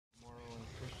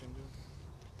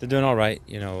They're doing all right.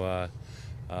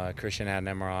 Christian had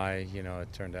an MRI.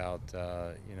 It turned out,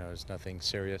 there's nothing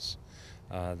serious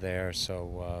there.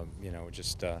 So,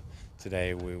 just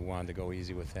today we wanted to go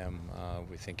easy with him.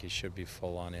 We think he should be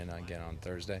full on in again on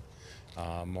Thursday.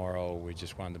 Morrow, we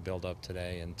just wanted to build up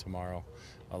today and tomorrow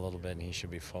a little bit, and he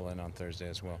should be full in on Thursday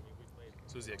as well.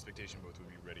 So is the expectation both would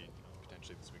be ready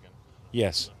potentially this weekend?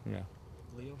 Yes, yeah.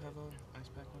 Leo have a ice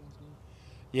pack on his knee?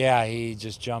 Yeah, he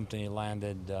just jumped and he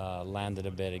landed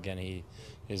a bit. Again,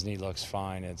 his knee looks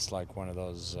fine. It's like one of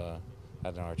those, I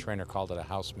don't know, our trainer called it a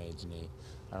housemaid's knee.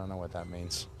 I don't know what that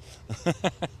means.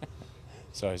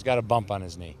 So he's got a bump on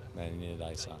his knee that he needed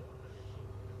ice on.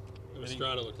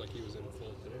 Estrada looked like he was in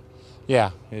full today.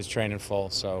 Yeah, he's training full,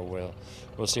 so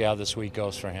we'll see how this week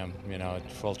goes for him.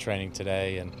 Full training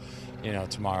today, and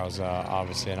tomorrow's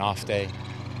obviously an off day,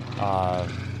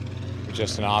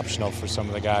 just an optional for some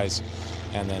of the guys,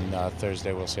 and then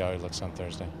Thursday we'll see how he looks on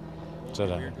Thursday. So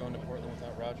weird going to Portland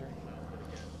without Roger.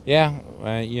 Yeah,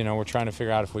 we're trying to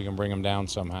figure out if we can bring him down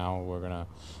somehow. We're gonna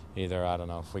either, I don't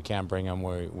know, if we can't bring him,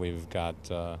 we've got.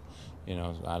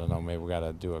 I don't know, maybe we got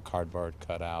to do a cardboard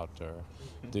cutout or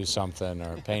do something,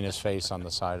 or paint his face on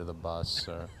the side of the bus,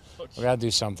 or we got to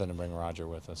do something to bring Roger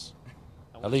with us.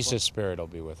 At least his spirit will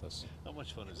be with us. How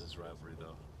much fun is this rivalry,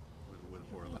 though,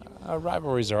 with Portland?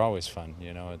 Rivalries are always fun.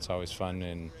 It's always fun,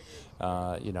 and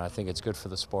I think it's good for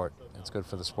the sport. It's good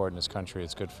for the sport in this country.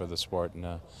 It's good for the sport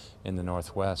in the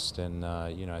Northwest, and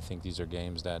I think these are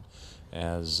games that,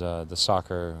 as the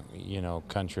soccer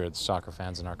country, the soccer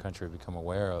fans in our country become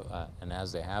aware of, and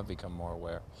as they have become more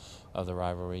aware of the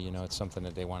rivalry, it's something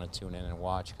that they want to tune in and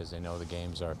watch, because they know the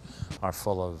games are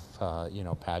full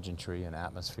of pageantry and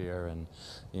atmosphere, and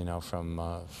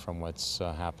from what's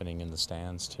happening in the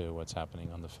stands to what's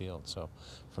happening on the field. So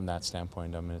from that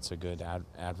standpoint, it's a good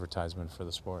advertisement for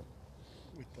the sport.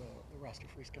 With the roster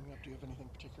freeze coming up, do you have anything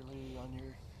particularly on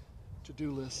your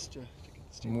to-do list to get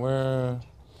this team?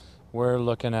 We're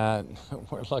looking at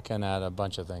a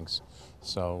bunch of things.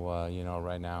 So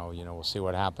right now, we'll see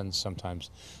what happens. Sometimes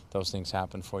those things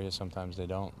happen for you, sometimes they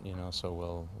don't.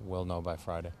 So we'll know by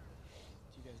Friday.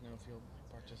 Do you guys know if you'll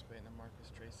participate in the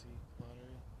Marcus Tracy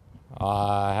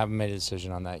lottery? I haven't made a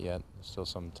decision on that yet. There's still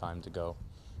some time to go.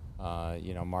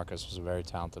 Marcus was a very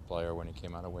talented player when he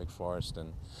came out of Wake Forest,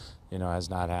 and has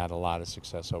not had a lot of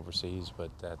success overseas.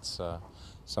 But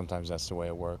sometimes that's the way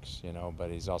it works.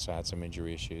 But he's also had some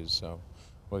injury issues, so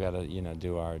we got to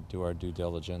do our due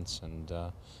diligence, and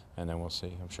then we'll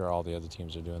see. I'm sure all the other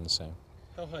teams are doing the same.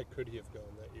 How high could he have gone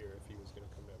that year if he was going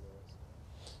to come down the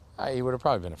West? He would have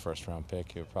probably been a first-round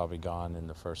pick. He would have probably gone in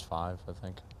the first 5, I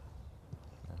think.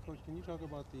 Coach, can you talk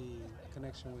about the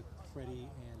connection with Freddie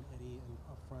and Eddie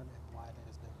up front, and why that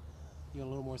has been a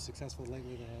little more successful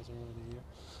lately than it has earlier in the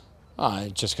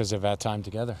year? Just because they've had time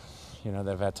together.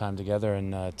 They've had time together,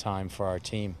 and time for our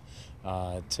team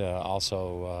to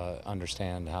also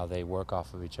understand how they work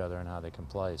off of each other and how they can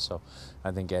play. So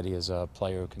I think Eddie is a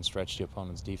player who can stretch the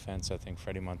opponent's defense. I think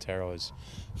Freddie Montero has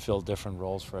filled different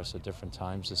roles for us at different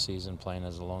times this season, playing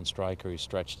as a lone striker. He's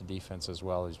stretched the defense as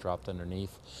well. He's dropped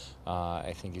underneath.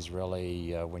 I think he's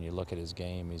really, when you look at his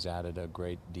game, he's added a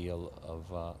great deal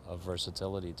of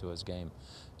versatility to his game.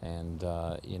 And,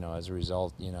 as a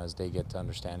result, as they get to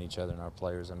understand each other and our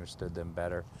players understood them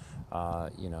better,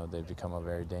 they've become a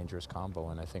very dangerous combo.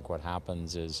 And I think what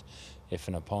happens is if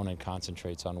an opponent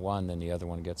concentrates on one, then the other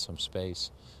one gets some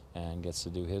space and gets to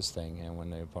do his thing. And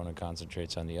when the opponent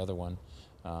concentrates on the other one,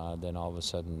 then all of a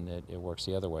sudden it works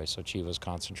the other way. So Chivas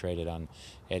concentrated on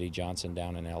Eddie Johnson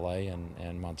down in L.A.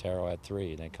 and Montero had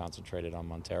 3. They concentrated on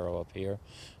Montero up here,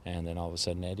 and then all of a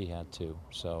sudden Eddie had 2.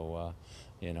 So,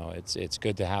 it's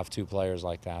good to have 2 players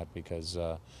like that, because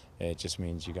it just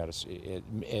means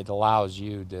it allows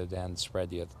you to then spread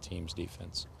the other team's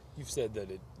defense. You've said that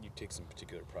you take some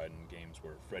particular pride in games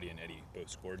where Freddie and Eddie both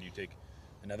scored. Do you take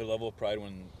another level of pride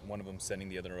when one of them's sending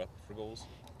the other up for goals?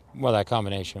 Well, that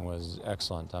combination was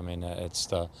excellent. I mean, it's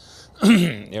the,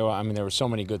 there were so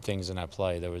many good things in that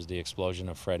play. There was the explosion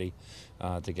of Freddie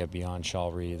to get beyond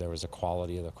Chalry. There was the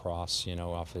quality of the cross,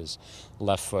 off his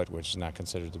left foot, which is not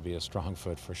considered to be a strong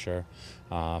foot for sure.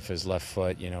 Off his left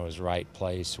foot, his right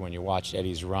place. When you watched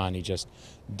Eddie's run, he just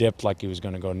dipped like he was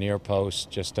going to go near post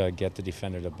just to get the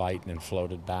defender to bite, and then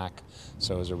floated back.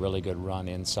 So it was a really good run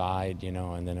inside,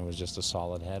 and then it was just a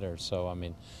solid header. So, I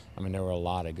mean, there were a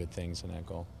lot of good things in that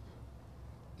goal.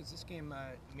 Does this game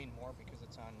mean more because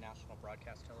it's on national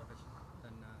broadcast television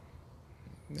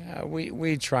than?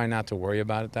 We try not to worry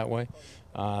about it that way.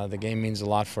 The game means a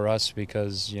lot for us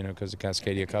because the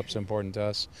Cascadia Cup's important to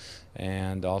us,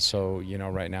 and also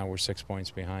right now we're 6 points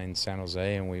behind San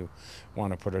Jose, and we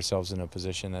want to put ourselves in a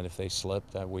position that if they slip,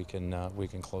 that we can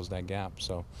close that gap.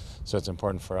 So it's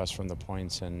important for us from the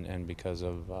points and because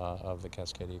of the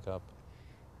Cascadia Cup.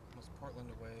 Was Portland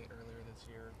away earlier this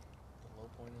year the low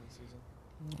point of the season?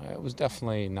 It was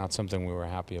definitely not something we were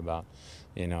happy about.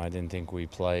 I didn't think we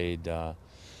played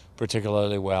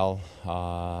particularly well.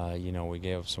 We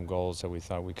gave up some goals that we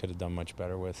thought we could have done much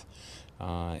better with.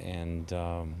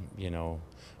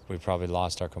 We probably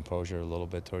lost our composure a little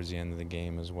bit towards the end of the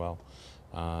game as well.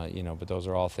 But those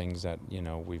are all things that,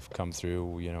 we've come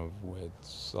through,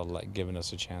 it's given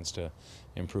us a chance to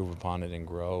improve upon it and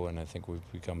grow, and I think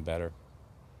we've become better.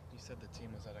 You said the team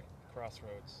was at a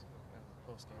crossroads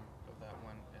post-game of that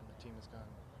one, and the team has gone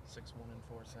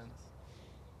 6-1-4 since.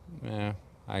 Yeah,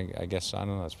 I guess, I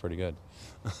don't know, that's pretty good.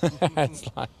 It's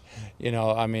like,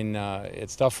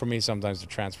 it's tough for me sometimes to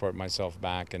transport myself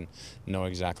back and know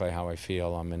exactly how I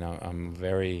feel. I'm a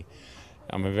very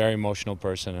emotional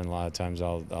person, and a lot of times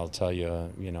I'll tell you,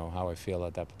 how I feel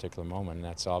at that particular moment, and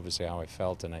that's obviously how I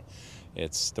felt, and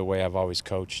it's the way I've always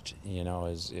coached,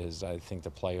 is I think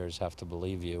the players have to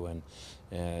believe you, and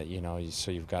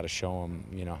so you've got to show them,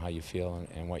 how you feel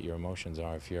and what your emotions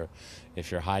are.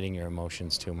 If you're hiding your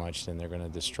emotions too much, then they're going to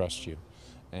distrust you.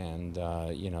 And,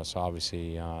 so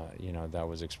obviously, that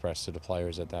was expressed to the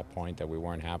players at that point that we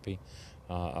weren't happy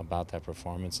about that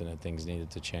performance and that things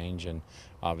needed to change. And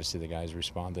obviously the guys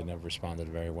responded and have responded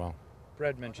very well.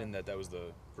 Brad mentioned that was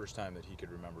the first time that he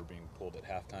could remember being pulled at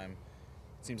halftime.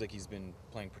 It seems like he's been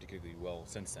playing particularly well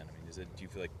since then. I mean, do you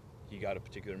feel like he got a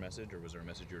particular message, or was there a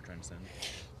message you were trying to send?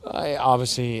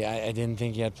 I didn't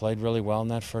think he had played really well in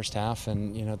that first half,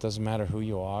 and it doesn't matter who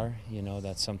you are,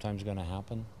 that's sometimes going to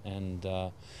happen, and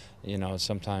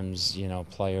sometimes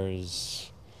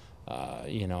players,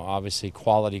 obviously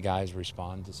quality guys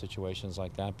respond to situations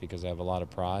like that because they have a lot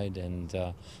of pride, and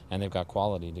they've got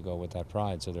quality to go with that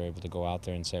pride, so they're able to go out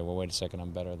there and say, well, wait a second,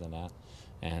 I'm better than that.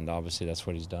 And obviously that's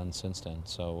what he's done since then.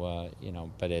 So,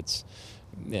 but it's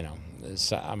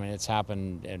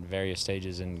happened at various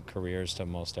stages in careers to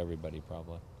most everybody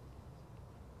probably.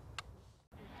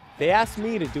 They asked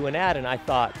me to do an ad, and I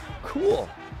thought, cool.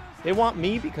 They want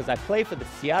me because I play for the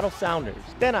Seattle Sounders.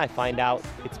 Then I find out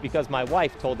it's because my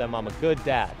wife told them I'm a good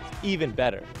dad. Even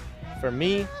better. For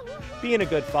me, being a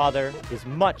good father is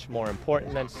much more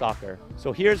important than soccer.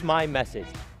 So here's my message.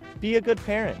 Be a good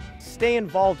parent. Stay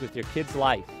involved with your kid's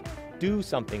life. Do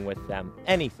something with them,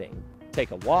 anything.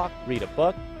 Take a walk, read a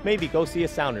book, maybe go see a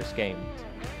Sounders game.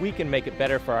 We can make it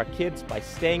better for our kids by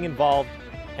staying involved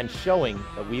and showing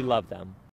that we love them.